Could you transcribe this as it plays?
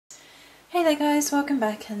Hey there guys, welcome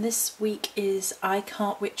back, and this week is I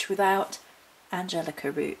Can't Witch Without Angelica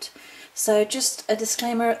Root. So just a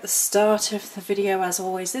disclaimer at the start of the video, as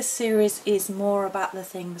always, this series is more about the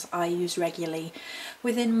things I use regularly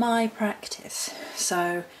within my practice.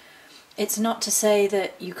 So it's not to say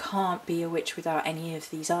that you can't be a witch without any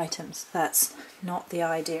of these items. That's not the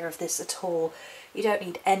idea of this at all. You don't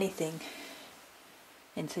need anything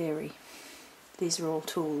in theory. These are all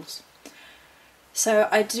tools. So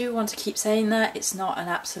I do want to keep saying that it's not an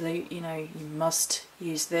absolute, you must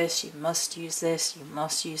use this, you must use this, you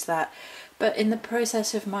must use that. But in the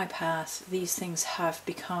process of my path, these things have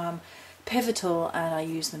become pivotal and I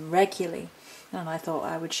use them regularly. And I thought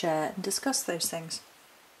I would share and discuss those things.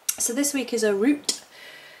 So this week is a root.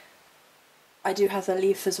 I do have the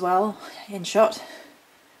leaf as well in shot,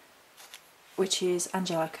 which is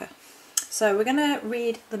Angelica. So we're going to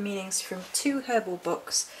read the meanings from two herbal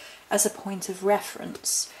books as a point of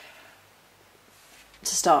reference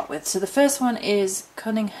to start with. So the first one is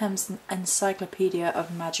Cunningham's Encyclopedia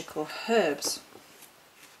of Magical Herbs.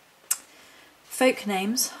 Folk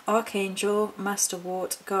names: Archangel,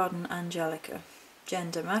 Masterwort, Garden Angelica.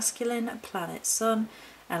 Gender: masculine, planet Sun,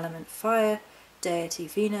 element fire, deity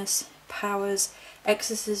Venus. Powers: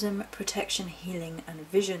 exorcism, protection, healing and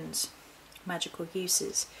visions. Magical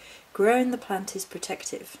uses: grown, the plant is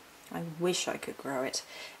protective. I wish I could grow it.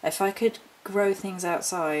 If I could grow things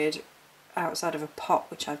outside of a pot,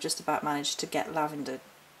 which I've just about managed to get lavender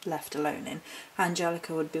left alone in,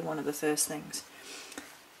 Angelica would be one of the first things.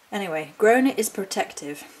 Anyway, grown is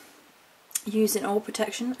protective. Used in all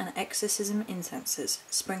protection and exorcism incenses.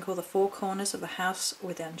 Sprinkle the four corners of the house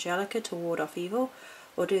with Angelica to ward off evil,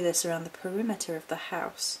 or do this around the perimeter of the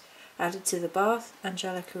house. Added to the bath,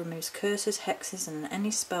 Angelica removes curses, hexes and any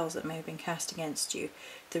spells that may have been cast against you.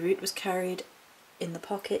 The root was carried in the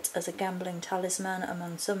pocket as a gambling talisman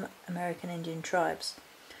among some American Indian tribes.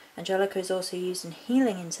 Angelica is also used in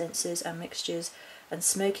healing incenses and mixtures, and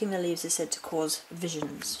smoking the leaves is said to cause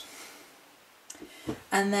visions.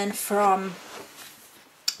 And then from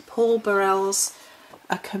Paul Burrell's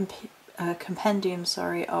compendium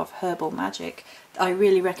of herbal magic, I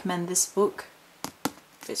really recommend this book.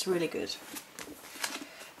 It's really good,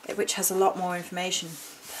 which has a lot more information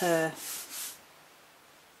per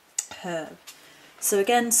herb. So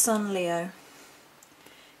again, Sun Leo.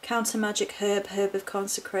 Counter magic herb, herb of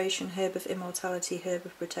consecration, herb of immortality, herb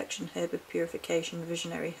of protection, herb of purification,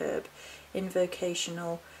 visionary herb,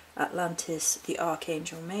 invocational Atlantis, the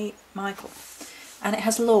Archangel Michael. And it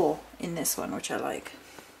has lore in this one, which I like.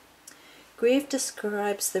 Grieve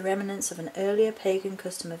describes the remnants of an earlier pagan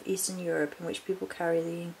custom of Eastern Europe in which people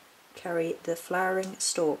carry the flowering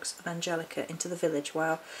stalks of Angelica into the village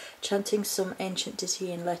while chanting some ancient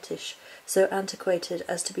ditty in Lettish, so antiquated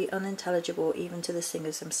as to be unintelligible even to the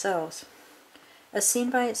singers themselves. As seen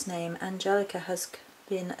by its name, Angelica has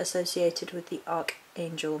been associated with the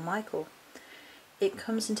Archangel Michael. It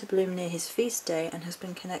comes into bloom near his feast day and has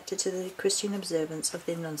been connected to the Christian observance of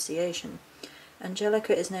the Annunciation.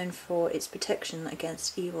 Angelica is known for its protection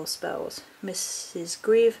against evil spells. Mrs.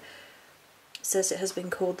 Grieve says it has been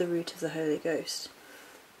called the root of the Holy Ghost.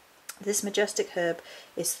 This majestic herb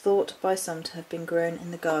is thought by some to have been grown in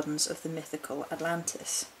the gardens of the mythical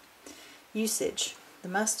Atlantis. Usage. The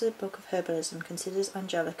Master Book of Herbalism considers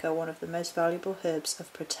Angelica one of the most valuable herbs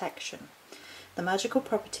of protection. The magical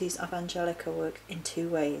properties of Angelica work in two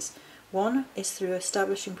ways. One is through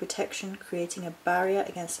establishing protection, creating a barrier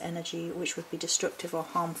against energy which would be destructive or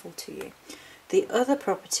harmful to you. The other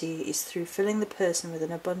property is through filling the person with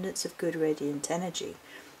an abundance of good radiant energy.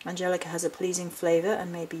 Angelica has a pleasing flavour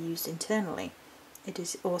and may be used internally. It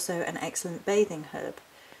is also an excellent bathing herb.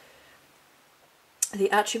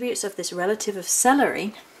 The attributes of this relative of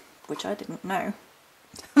celery, which I didn't know,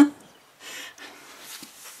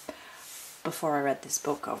 before I read this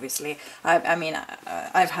book, obviously.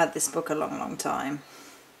 I've had this book a long time,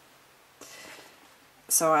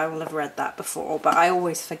 so I will have read that before, but I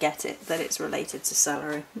always forget that it's related to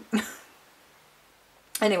celery.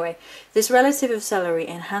 Anyway, this relative of celery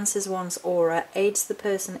enhances one's aura, aids the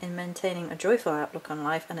person in maintaining a joyful outlook on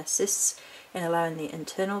life, and assists in allowing the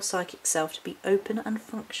internal psychic self to be open and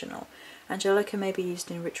functional. Angelica may be used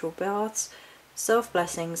in ritual baths,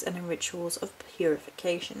 self-blessings, and in rituals of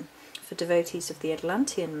purification. For devotees of the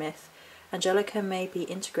Atlantean myth, Angelica may be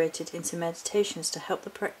integrated into meditations to help the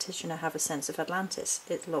practitioner have a sense of Atlantis,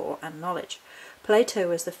 its lore and knowledge. Plato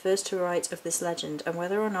was the first to write of this legend, and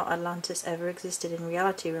whether or not Atlantis ever existed in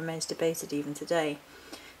reality remains debated even today.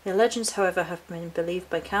 The legends, however, have been believed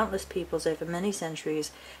by countless peoples over many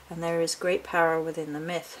centuries, and there is great power within the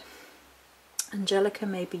myth. Angelica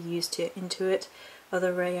may be used to intuit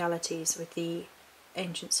other realities with the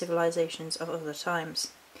ancient civilizations of other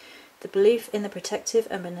times. The belief in the protective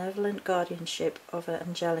and benevolent guardianship of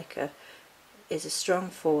Angelica is a strong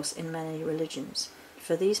force in many religions.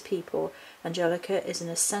 For these people, Angelica is an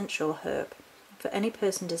essential herb. For any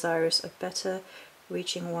person desirous of better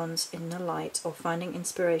reaching one's inner light or finding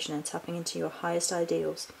inspiration and tapping into your highest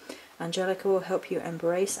ideals, Angelica will help you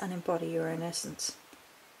embrace and embody your own essence.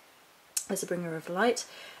 As a bringer of light,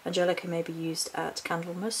 Angelica may be used at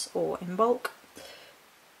Candlemas or in bulk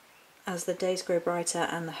as the days grow brighter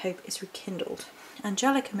and the hope is rekindled.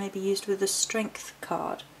 Angelica may be used with the Strength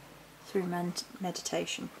card through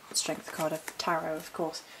meditation. The Strength card of Tarot, of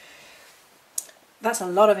course. That's a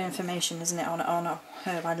lot of information, isn't it, on a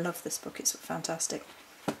herb. I love this book, it's fantastic.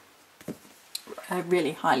 I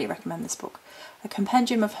really highly recommend this book. A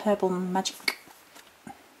Compendium of Herbal Magic.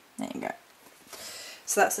 There you go.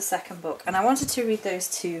 So that's the second book, and I wanted to read those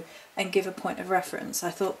two and give a point of reference.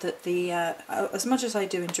 I thought that the as much as I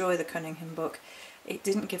do enjoy the Cunningham book, it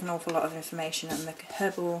didn't give an awful lot of information, and the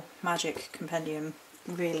Herbal Magic Compendium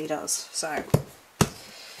really does. So,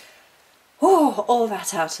 all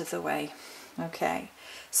that out of the way. Okay,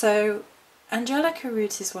 so Angelica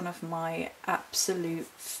Root is one of my absolute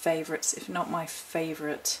favourites, if not my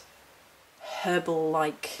favourite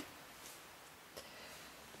herbal-like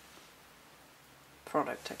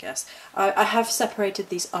product, I guess. I have separated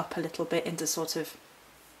these up a little bit into sort of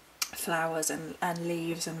flowers and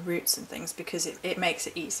leaves and roots and things because it makes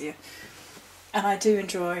it easier. And I do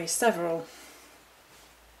enjoy several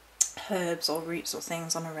herbs or roots or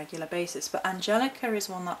things on a regular basis, but Angelica is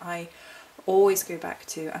one that I always go back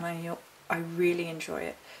to, and I really enjoy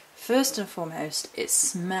it. First and foremost, it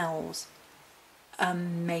smells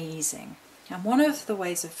amazing. And one of the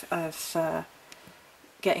ways of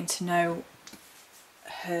getting to know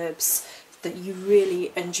herbs that you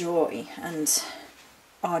really enjoy and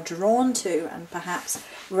are drawn to and perhaps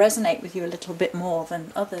resonate with you a little bit more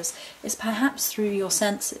than others is perhaps through your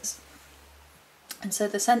senses. And so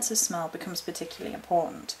the sense of smell becomes particularly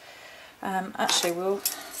important. Actually, we'll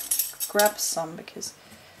grab some because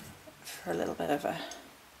for a little bit of a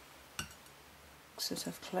sort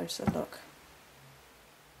of closer look.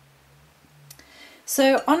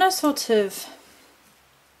 So on a sort of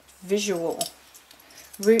visual,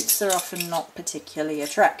 roots are often not particularly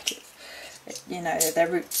attractive. You know,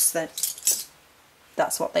 they're roots,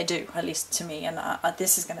 that's what they do, at least to me, and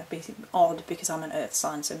this is going to be odd because I'm an earth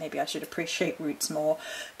sign, so maybe I should appreciate roots more,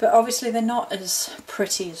 but obviously they're not as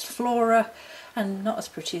pretty as flora and not as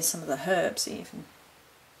pretty as some of the herbs even.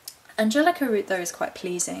 Angelica Root though is quite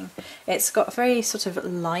pleasing. It's got a very sort of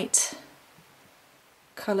light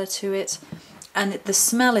colour to it, and the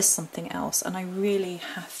smell is something else, and I really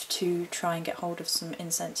have to try and get hold of some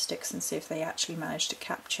incense sticks and see if they actually manage to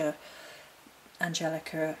capture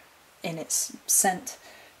Angelica in its scent.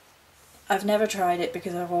 I've never tried it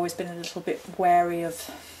because I've always been a little bit wary of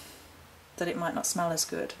that it might not smell as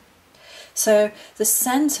good. So the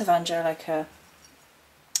scent of Angelica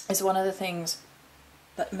is one of the things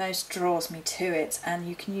that most draws me to it, and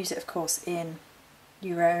you can use it of course in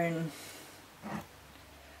your own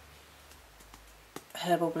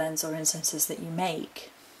herbal blends or incenses that you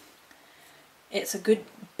make. It's a good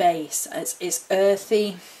base, it's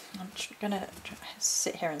earthy. I'm gonna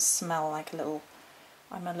sit here and smell like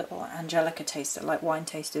I'm a little Angelica taster, like wine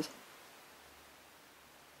tasted.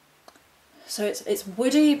 So it's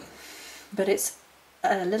woody, but it's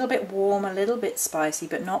a little bit warm, a little bit spicy,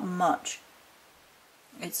 but not much.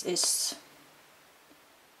 It's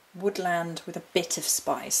woodland with a bit of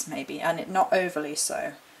spice maybe, and it not overly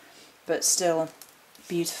so, but still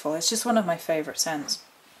beautiful. It's just one of my favourite scents.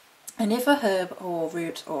 And if a herb or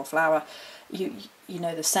root or flower, you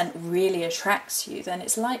know, the scent really attracts you, then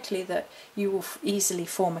it's likely that you will easily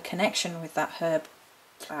form a connection with that herb,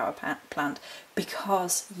 flower, plant,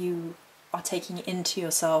 because you are taking it into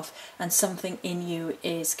yourself and something in you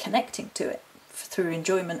is connecting to it through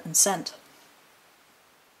enjoyment and scent.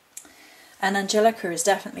 And Angelica is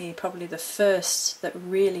definitely probably the first that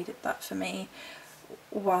really did that for me,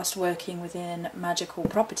 whilst working within magical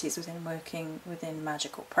properties, working within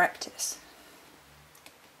magical practice.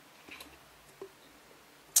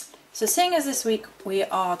 So seeing as this week we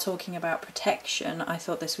are talking about protection, I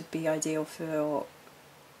thought this would be ideal for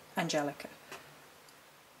Angelica.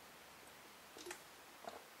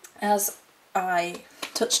 As I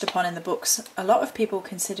touched upon in the books, a lot of people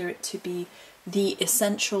consider it to be the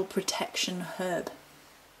essential protection herb.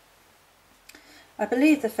 I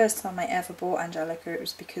believe the first time I ever bought Angelica, it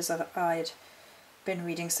was because I'd been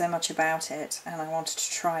reading so much about it and I wanted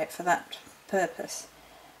to try it for that purpose.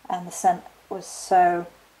 And the scent was so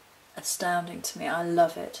astounding to me. I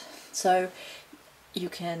love it. So you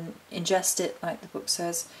can ingest it, like the book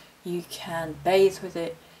says, you can bathe with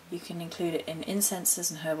it, you can include it in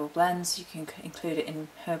incenses and herbal blends, you can include it in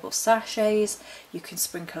herbal sachets, you can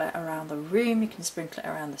sprinkle it around the room, you can sprinkle it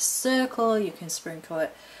around the circle, you can sprinkle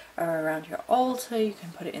it around your altar, you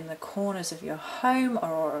can put it in the corners of your home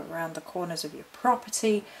or around the corners of your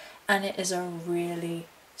property, and it is a really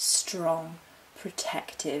strong,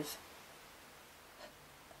 protective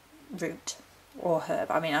root or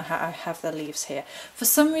herb. I mean, I have the leaves here. For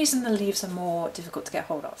some reason the leaves are more difficult to get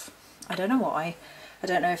hold of. I don't know why. I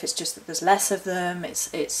don't know if it's just that there's less of them,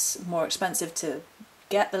 it's more expensive to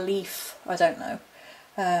get the leaf, I don't know.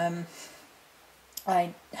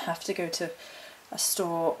 I have to go to a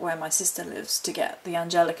store where my sister lives to get the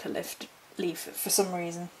Angelica leaf for some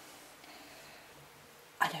reason.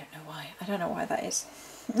 I don't know why. I don't know why that is.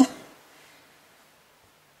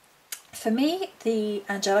 For me, the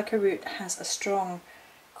Angelica root has a strong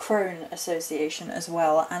crone association as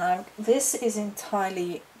well, and this is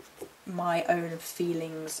entirely my own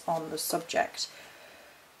feelings on the subject,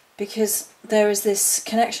 because there is this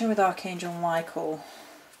connection with Archangel Michael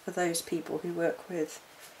for those people who work with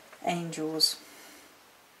angels.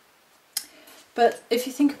 But if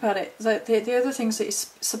you think about it, the other things that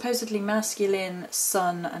is supposedly masculine,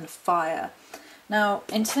 sun and fire. Now,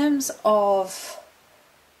 in terms of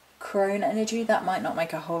crone energy, that might not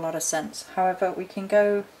make a whole lot of sense. However, we can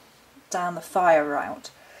go down the fire route,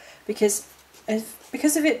 because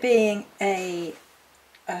of it being a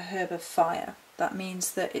herb of fire, that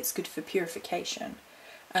means that it's good for purification,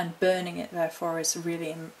 and burning it therefore is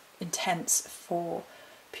really intense for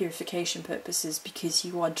purification purposes, because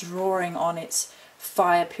you are drawing on its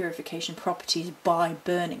fire purification properties by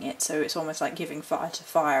burning it. So it's almost like giving fire to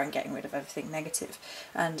fire and getting rid of everything negative,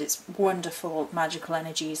 and its wonderful magical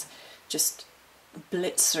energies just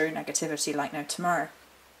blitz through negativity like no tomorrow.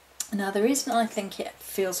 Now, the reason I think it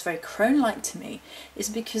feels very crone-like to me is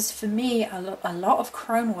because for me a lot of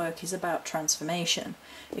crone work is about transformation.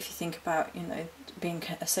 If you think about, you know, being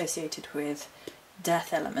associated with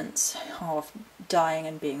death elements of dying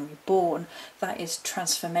and being reborn, that is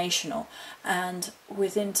transformational. And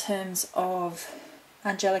within terms of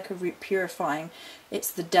Angelica root purifying,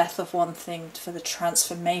 it's the death of one thing for the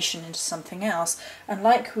transformation into something else. And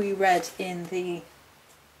like we read in the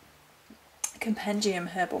Compendium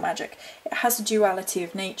Herbal Magic, it has a duality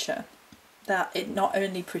of nature, that it not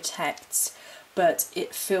only protects, but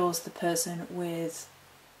it fills the person with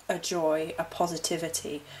a joy, a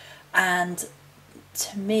positivity. And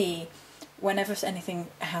to me, whenever anything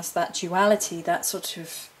has that duality, that sort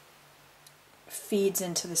of feeds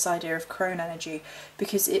into this idea of crone energy,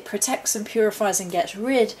 because it protects and purifies and gets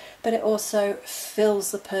rid, but it also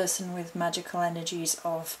fills the person with magical energies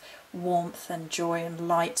of warmth and joy and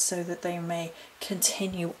light, so that they may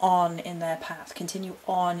continue on in their path, continue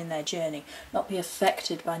on in their journey, not be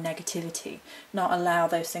affected by negativity, not allow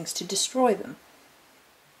those things to destroy them.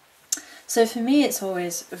 So for me, it's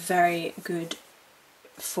always very good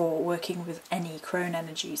for working with any crone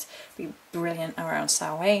energies. Be brilliant around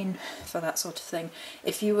Samhain for that sort of thing.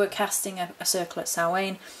 If you were casting a circle at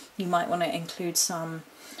Samhain, you might want to include some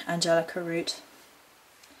Angelica root,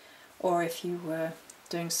 or if you were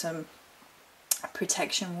doing some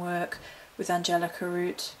protection work with Angelica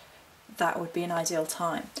root, that would be an ideal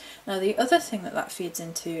time. Now, the other thing that feeds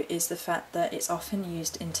into is the fact that it's often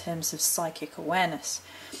used in terms of psychic awareness,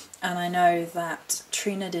 and I know that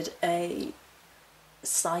Trina did a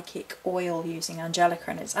psychic oil using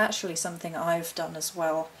Angelica, and it's actually something I've done as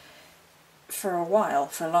well for a while,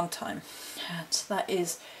 for a long time, and that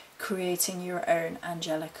is creating your own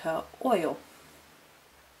Angelica oil.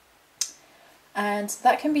 And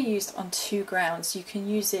that can be used on two grounds. You can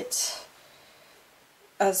use it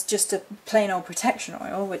as just a plain old protection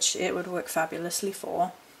oil, which it would work fabulously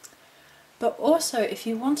for, but also if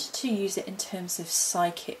you wanted to use it in terms of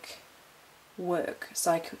psychic work,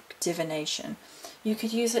 psychic divination, you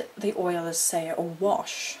could use the oil as, say, a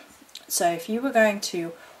wash. So if you were going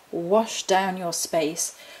to wash down your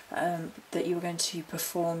space that you were going to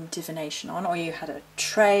perform divination on, or you had a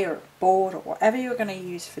tray or a board or whatever you were going to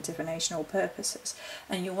use for divinational purposes,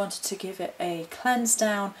 and you wanted to give it a cleanse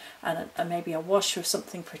down and maybe a wash with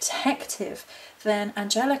something protective, then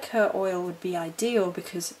Angelica oil would be ideal,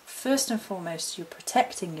 because first and foremost you're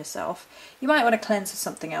protecting yourself. You might want to cleanse with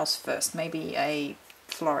something else first, maybe a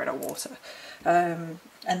Florida water, and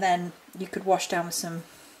then you could wash down with some,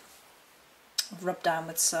 rub down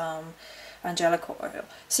with some Angelica oil.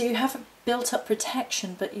 So you have a built-up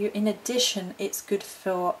protection, but in addition, it's good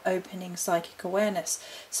for opening psychic awareness.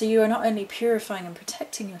 So you are not only purifying and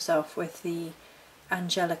protecting yourself with the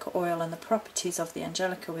Angelica oil and the properties of the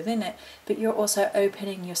Angelica within it, but you're also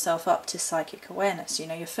opening yourself up to psychic awareness. You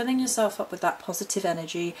know, you're filling yourself up with that positive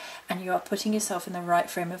energy, and you are putting yourself in the right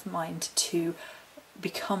frame of mind to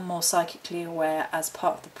become more psychically aware as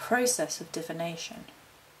part of the process of divination.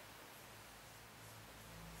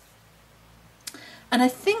 And I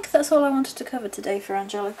think that's all I wanted to cover today for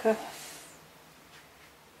Angelica.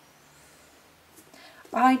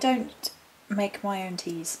 I don't make my own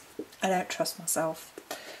teas. I don't trust myself.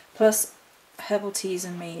 Plus, herbal teas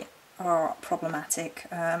and me are problematic.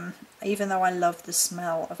 Even though I love the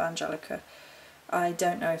smell of Angelica, I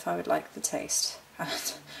don't know if I would like the taste.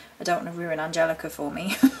 I don't want to ruin Angelica for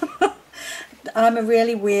me. I'm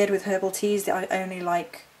really weird with herbal teas. I only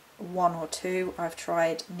like one or two. I've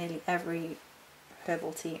tried nearly every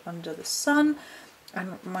herbal tea under the sun,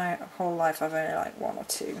 and my whole life I've only liked one or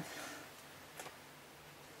two.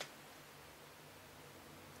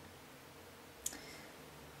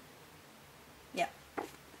 Yeah,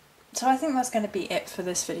 so I think that's going to be it for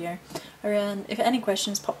this video. And if any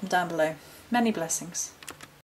questions, pop them down below. Many blessings.